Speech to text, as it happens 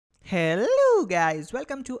Hello guys,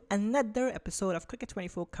 welcome to another episode of Cricket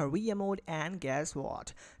 24 Career Mode, and guess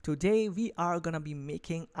what? Today we are gonna be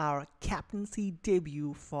making our captaincy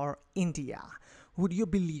debut for India. Would you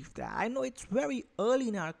believe that? I know it's very early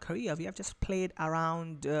in our career. We have just played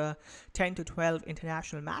around 10 to 12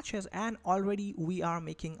 international matches and already we are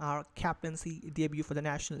making our captaincy debut for the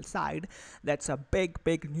national side. That's a big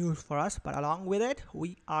news for us, but along with it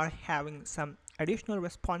we are having some additional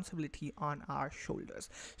responsibility on our shoulders.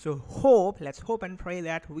 So let's hope and pray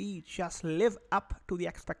that we just live up to the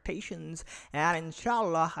expectations, and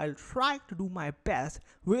inshallah I'll try to do my best.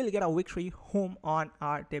 We'll get a victory home on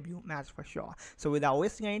our debut match for sure. So without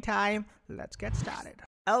wasting any time, let's get started.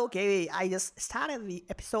 Okay, I just started the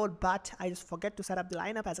episode, but I just forget to set up the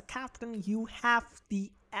lineup. As a captain, you have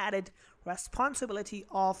the added responsibility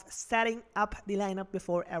of setting up the lineup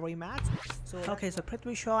before every match. So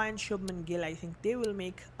Prithvi Shaw and Shubman Gill, I think they will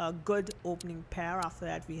make a good opening pair. After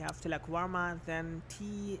that we have Tilak Verma, then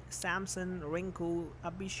T, Samson, Rinku,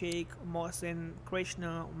 Abhishek, Mohsin,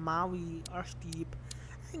 Krishna, Mavi, Arshdeep.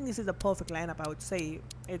 I think this is the perfect lineup. I would say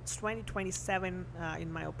it's 2027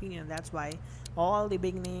 in my opinion. That's why all the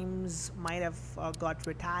big names might have got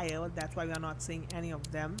retired. That's why we are not seeing any of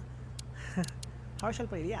them. Harshal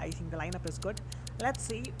Patel, yeah, I think the lineup is good. Let's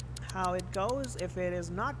see how it goes. If it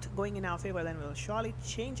is not going in our favor, then we'll surely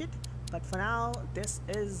change it. But for now, this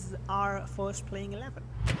is our first playing 11.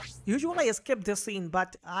 Usually I skip this scene,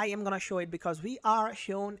 but I am gonna show it because we are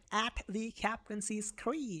shown at the captaincy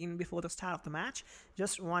screen before the start of the match.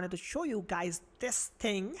 Just wanted to show you guys this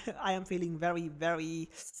thing. I am feeling very,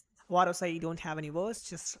 what to say, don't have any words.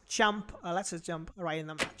 Just jump, let's just jump right in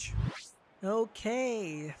the match.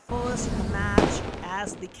 Okay, first match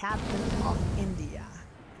as the captain of India.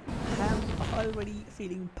 I'm already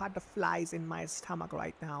feeling butterflies in my stomach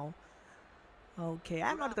right now. Okay,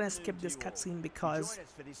 I'm not gonna skip this cutscene because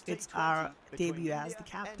it's our debut as the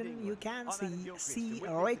captain. You can see C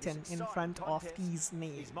written in front of T's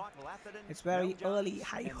name. It's very early.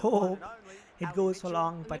 I hope it goes for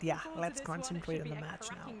long, but yeah, let's concentrate on the match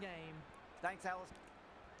now.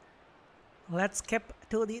 Let's skip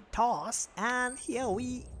to the toss, and here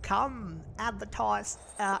we come at the toss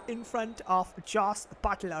in front of Josh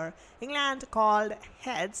Butler. England called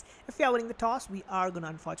heads. If we are winning the toss, we are gonna,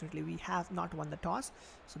 unfortunately we have not won the toss,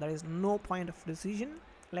 so there is no point of decision.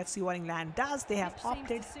 Let's see what England does. They have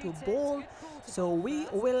opted to bowl, so we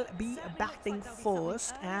will be batting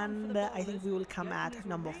first, and I think we will come at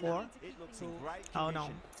number 4. So, oh no,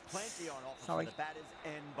 sorry.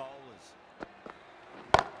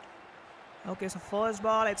 Okay, so first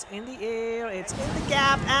ball, it's in the air, it's in the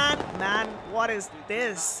gap, and man, what is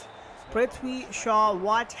this? Prithvi Shaw,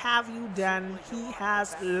 what have you done? He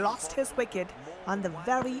has lost his wicket on the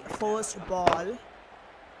very first ball,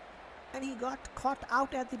 and he got caught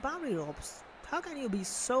out at the boundary ropes. How can you be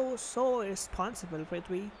so irresponsible,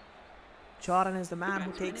 Prithvi? Jordan is the man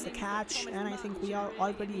who takes the catch, and I think we are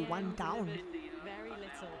already 1 down.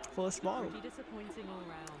 First ball.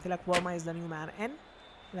 Tilak Verma is the new man in.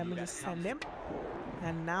 Let me just send him,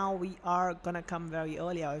 and now we are gonna come very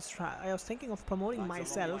early. I was thinking of promoting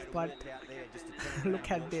myself, but look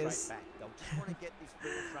at this.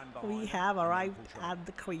 We have arrived at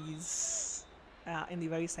the crease in the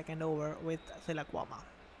very second over with Tilak Verma.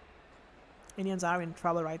 Indians are in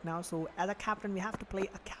trouble right now, so as a captain we have to play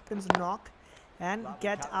a captain's knock and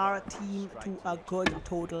get our team to a good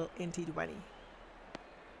total in T20.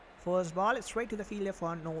 First ball, it's straight to the fielder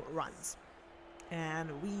for no runs. And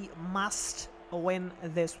we must win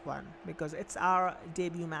this one because it's our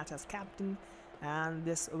debut match as captain, and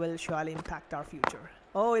this will surely impact our future.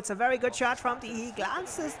 Oh, it's a very good shot from T. He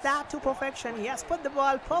glances that to perfection. He has put the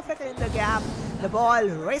ball perfectly in the gap. The ball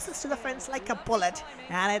races to the fence like a bullet,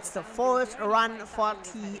 and it's the first run for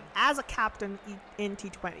T as a captain in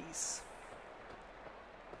T20s.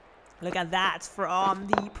 Look at that from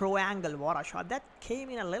the pro angle. What a shot. That came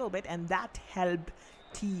in a little bit, and that helped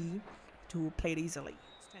T to play it easily,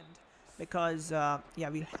 because yeah,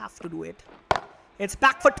 we'll have to do it. It's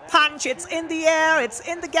back foot punch, it's in the air, it's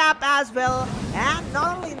in the gap as well, and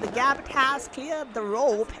not only in the gap, it has cleared the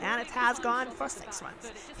rope and it has gone for 6 runs.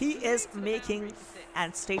 He is making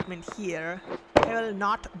a statement here. He will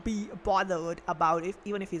not be bothered about it.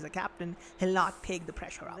 Even if he's a captain, he'll not take the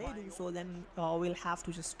pressure out. So then we'll have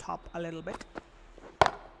to just stop a little bit.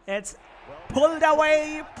 It's pulled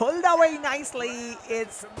away nicely.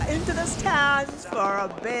 It's into the stands for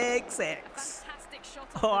a big 6.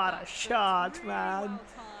 What a shot, man.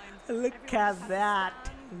 Look at that.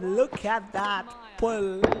 Look at that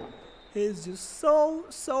pull. He's just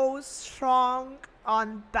so strong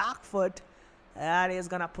on back foot. That is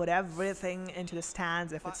gonna put everything into the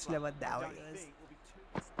stands if it's delivered that way.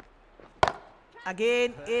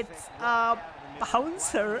 Again, it's a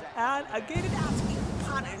bouncer, and again it has been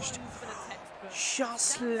punished.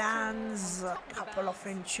 Just lands a couple of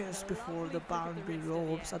inches before the boundary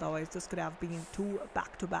ropes. Otherwise, this could have been 2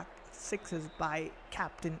 back-to-back sixes by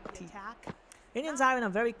Captain T. Indians are in a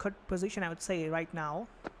very good position, I would say, right now.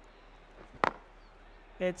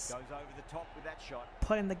 It's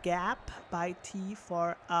put in the gap by T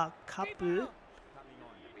for a couple.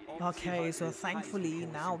 Okay, so thankfully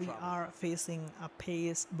now we are facing a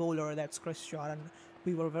pace bowler, that's Chris Jordan.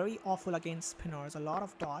 We were very awful against spinners, a lot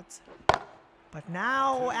of dots. But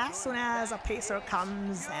now, as soon as a pacer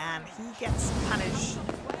comes and he gets punished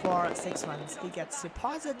for 6 runs, he gets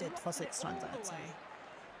deposited for 6 runs, I'd say.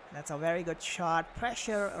 That's a very good shot,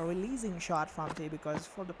 pressure, a releasing shot from T, because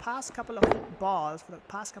for the past couple of balls, for the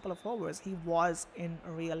past couple of overs, he was in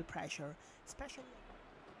real pressure, especially.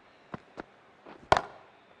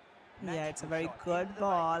 Yeah, it's a very good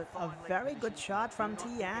ball, a very good shot from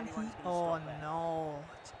T, and he, oh no,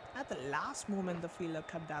 at the last moment the fielder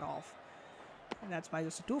cut that off. And that's why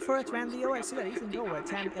just a 2 for it when the over. It's still a decent over,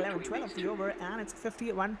 10, 11, 12 of the over, and it's a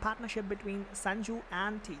 50-run partnership between Sanju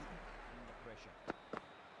and T.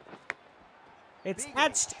 It's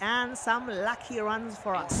edged and some lucky runs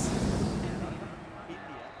for us.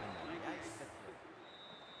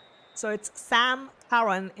 So it's Sam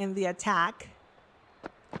Curran in the attack.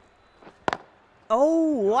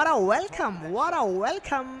 Oh, what a welcome! What a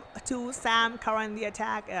welcome to Sam Curran in the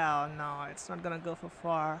attack. Oh no, it's not gonna go for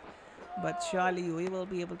far. But surely we will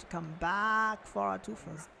be able to come back for a 2 for.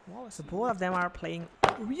 Wow, so both of them are playing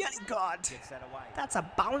really good. That's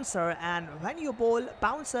a bouncer, and when you bowl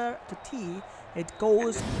bouncer to T, it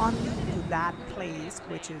goes only to that place,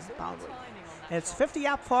 which is boundary. It's 50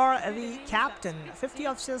 up for the captain. 50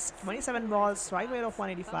 of just 27 balls, strike rate of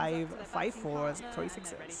 185, 5 fours, 3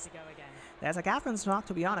 sixes. There's a captain's knock,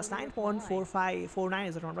 to be honest. 9.4549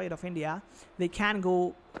 is the run rate of India. They can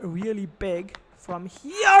go really big from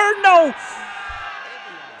here. No!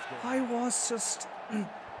 I was just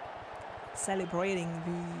celebrating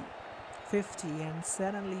the 50 and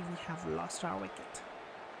suddenly we have lost our wicket.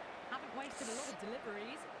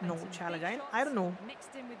 No challenge. I don't know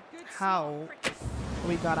how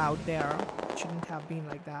we got out there. It shouldn't have been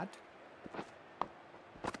like that.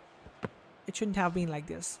 It shouldn't have been like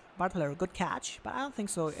this. Butler, good catch, but I don't think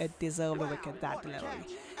so. It deserved a wicket, that delivery.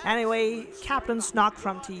 Anyway, captain's knock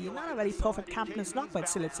from T. Not a very perfect captain's knock, but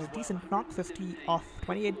still it's a decent knock. 50 off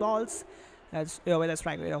 28 balls. That's with a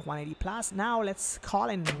strike rate of 180 plus. Now let's call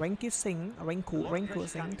in Rinku Singh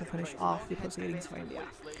to finish off the proceedings for India.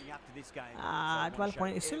 12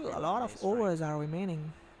 points. Still a lot of overs are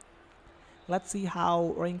remaining. Let's see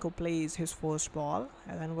how Rinku plays his first ball,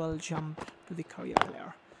 and then we'll jump to the career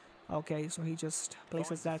player. Okay, so he just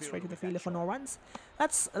places that straight to the fielder for no runs.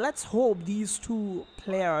 Let's hope these 2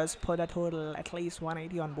 players put a total at least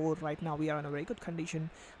 180 on board. Right now we are in a very good condition.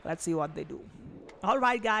 Let's see what they do.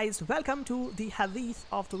 Alright guys, welcome to the hadith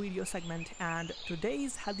of the video segment, and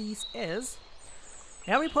today's hadith is: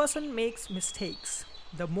 every person makes mistakes.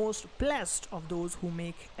 The most blessed of those who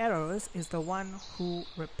make errors is the one who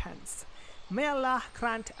repents. May Allah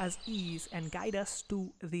grant us ease and guide us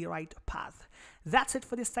to the right path. That's it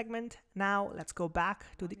for this segment. Now let's go back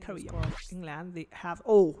to the career of England. They have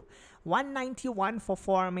 191 for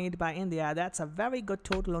 4 made by India. That's a very good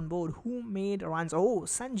total on board. Who made runs? Oh,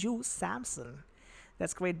 Sanju Samson.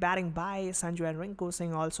 That's great batting by Sanju, and Rinku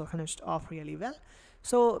Singh also finished off really well.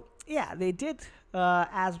 So yeah, they did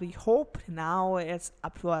as we hoped. Now it's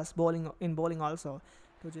up to us bowling also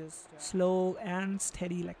to just slow and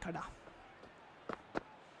steady like Kada.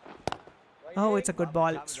 Oh, it's a good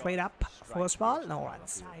ball. Straight up. First ball, no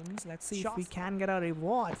runs. Let's see if we can get a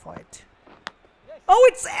reward for it. Oh,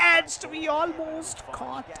 it's edged. We almost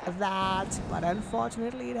caught that, but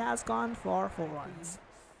unfortunately it has gone for 4 runs.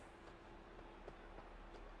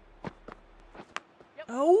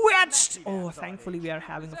 Oh, edged. Oh, thankfully we are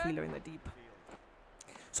having a fielder in the deep.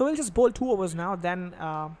 So we'll just bowl 2 overs now. Then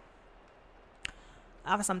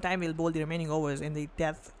after some time we'll bowl the remaining overs in the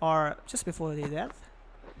death or just before the death.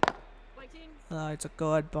 It's a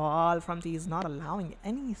good ball from T. He's not allowing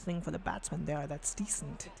anything for the batsman there. That's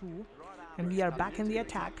decent too. And we are back in the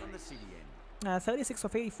attack. 36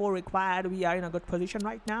 of 84 required. We are in a good position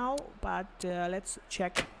right now. But let's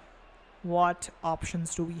check what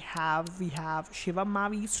options do we have. We have Shivam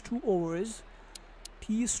Mavi's 2 overs.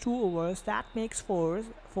 T's 2 overs. That makes 4.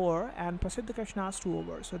 And Prasiddha Krishna's 2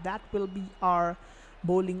 overs. So that will be our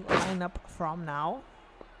bowling lineup from now.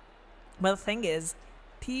 But the thing is,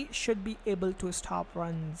 T should be able to stop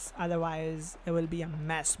runs, otherwise it will be a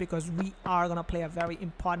mess because we are gonna play a very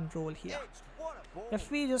important role here.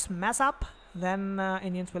 If we just mess up, then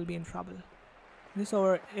Indians will be in trouble. This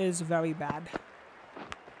over is very bad.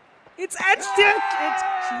 It's edged it! It's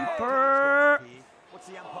keeper!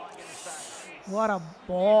 What a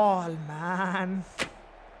ball, man.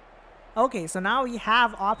 Okay, so now we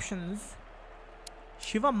have options.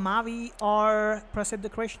 Shiva Mavi or Prasiddha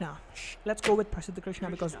Krishna. Let's go with Prasiddha Krishna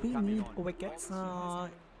because we need wickets.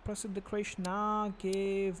 Prasiddha Krishna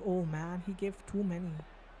gave... Oh man, he gave too many.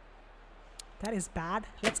 That is bad.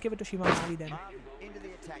 Let's give it to Shiva Mavi then.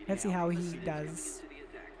 Let's see how he does.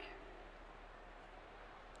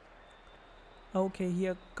 Okay,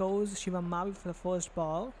 here goes Shiva Mavi for the first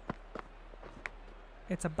ball.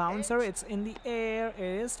 It's a bouncer. It's in the air.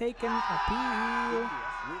 It is taken. Appeal.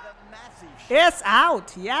 It's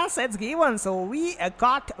out. Yes, it's given. So we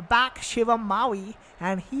got back Shiva Mavi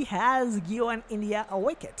and he has given India a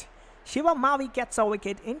wicket. Shiva Mavi gets a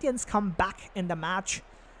wicket. Indians come back in the match.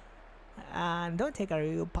 And don't take a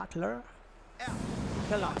review, Butler.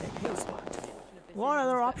 Will not take his spot. What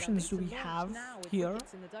other options do we have here?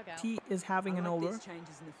 T is having an over.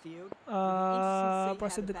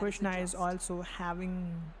 Prasiddha Krishna is also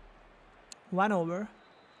having 1 over.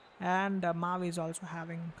 And Mavi is also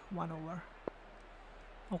having 1 over.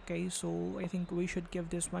 Okay, so I think we should give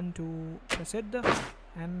this one to Prasiddha.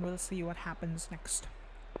 And we'll see what happens next.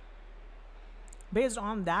 Based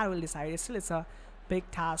on that, we'll decide. Still, it's a big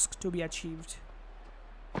task to be achieved.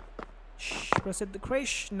 Prasiddha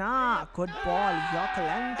Krishna, good ball, Yorker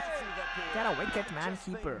length. Get a wicket, man,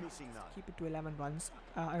 keeper. Keep it to 11 runs.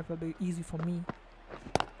 It will be easy for me.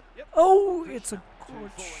 Oh, it's a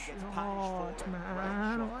good shot,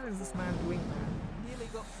 man. What is this man doing, man?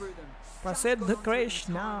 Prasiddha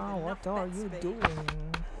Krishna, what are you doing?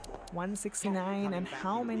 169, and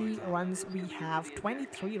how many runs we have?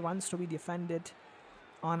 23 runs to be defended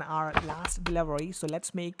on our last delivery. So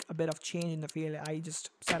let's make a bit of change in the field. I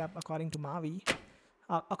just set up according to Mavi,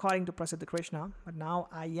 according to Prasiddha Krishna, but now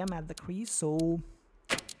I am at the crease, so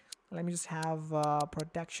let me just have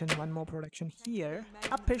protection, one more protection here.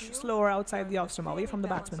 A pitch slower outside the off stump, away from the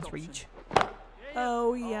batsman's reach.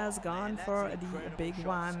 Oh, he has gone for the big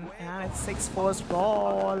one, and it's 6 first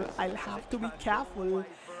ball. I'll have to be careful.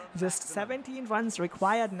 Just 17 runs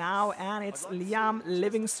required now, and it's Liam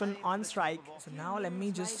Livingston on strike. So now let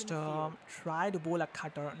me just try to bowl a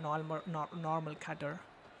cutter, normal cutter.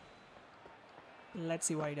 Let's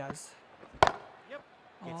see what he does.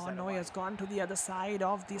 Oh no, he has gone to the other side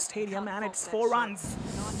of the stadium, and it's 4 runs.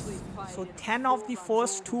 So 10 of the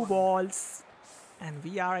first 2 balls, and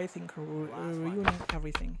we are, I think, ruining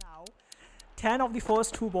everything. 10 of the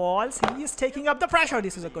first 2 balls. He is taking up the pressure.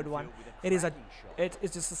 This is a good one. It's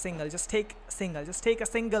just a single. Just take a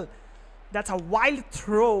single. That's a wild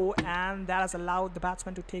throw, and that has allowed the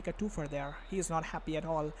batsman to take a 2 for there. He is not happy at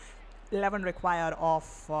all. 11 required of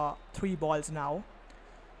 3 balls now.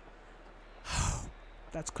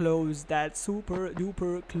 That's close. That's super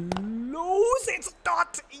duper close. It's a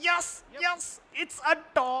dot. Yes, it's a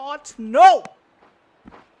dot. No.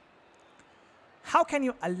 How can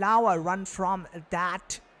you allow a run from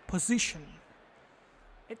that position?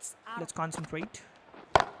 Let's concentrate.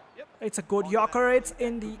 It's a good Yorker. It's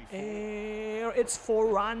in the air. It's 4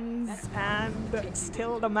 runs, and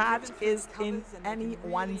still the match is in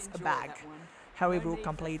anyone's bag. Harry Brook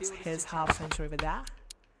completes his half century with that.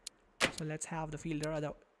 So let's have the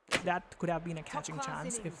fielder. That could have been a catching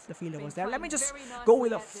chance if the fielder was there. Let me just go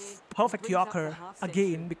with a perfect Yorker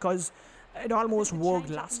again, because it almost worked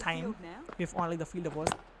last time if only the fielder was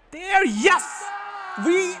there. Yes!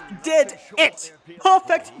 We did it!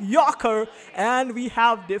 Perfect Yorker, and we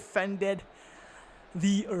have defended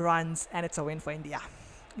the runs, and it's a win for India.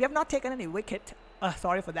 We have not taken any wicket,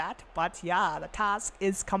 sorry for that, but yeah, the task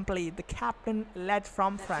is complete. The captain led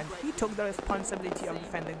from front. He took the responsibility of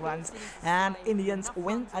defending runs, and Indians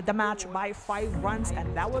win the match by 5 runs,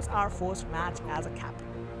 and that was our first match as a captain.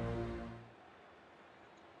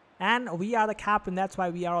 And we are the captain, that's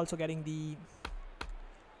why we are also getting the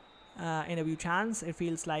interview chance. It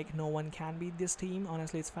feels like no one can beat this team.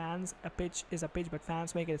 Honestly, it's fans. A pitch is a pitch, but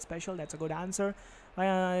fans make it special. That's a good answer.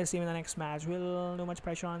 See him in the next match. We'll do much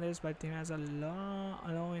pressure on this, but he has a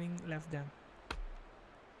long inning left then.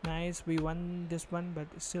 Nice, we won this one, but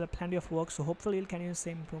still plenty of work, so hopefully he'll continue the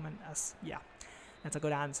same improvement as, yeah. That's a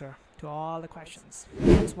good answer to all the questions.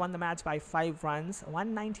 Indians won the match by 5 runs,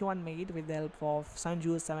 191 made with the help of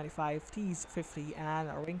Sanju's 75, T's 50, and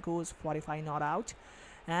Rinku's 45 not out.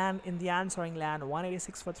 And in the answering land,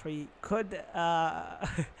 186 for 3 could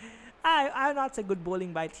I'll not say good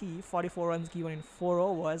bowling by T. 44 runs given in 4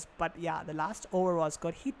 overs, but yeah, the last over was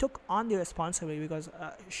good. He took on the responsibility because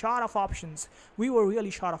short of options. We were really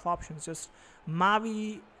short of options. Just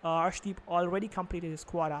Mavi, Arshdeep already completed his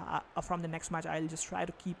quota. From the next match, I'll just try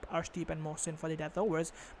to keep Arshdeep and Mohsin for the death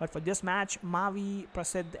overs. But for this match, Mavi,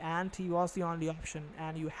 Prasidh, and T was the only option,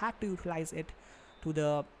 and you had to utilize it to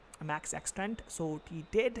the max extent. So T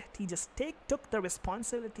did. T just took the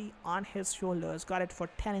responsibility on his shoulders, got it for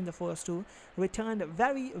 10 in the first 2, returned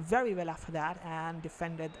very well after that, and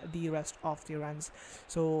defended the rest of the runs.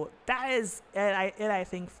 So that is it, I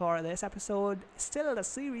think, for this episode. Still, the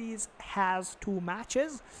series has 2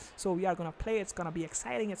 matches, so we are gonna play. It's gonna be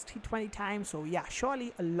exciting. It's T20 time, so yeah,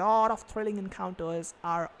 surely a lot of thrilling encounters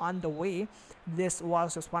are on the way. This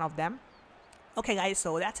was just one of them. Okay guys,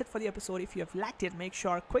 so that's it for the episode. If you have liked it, make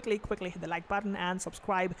sure quickly hit the like button and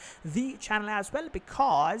subscribe the channel as well,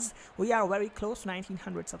 because we are very close to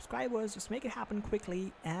 1900 subscribers. Just make it happen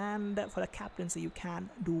quickly, and for the captaincy you can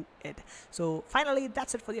do it. So finally,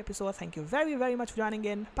 that's it for the episode. Thank you very much for joining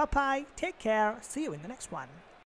in. Bye bye, take care, see you in the next one.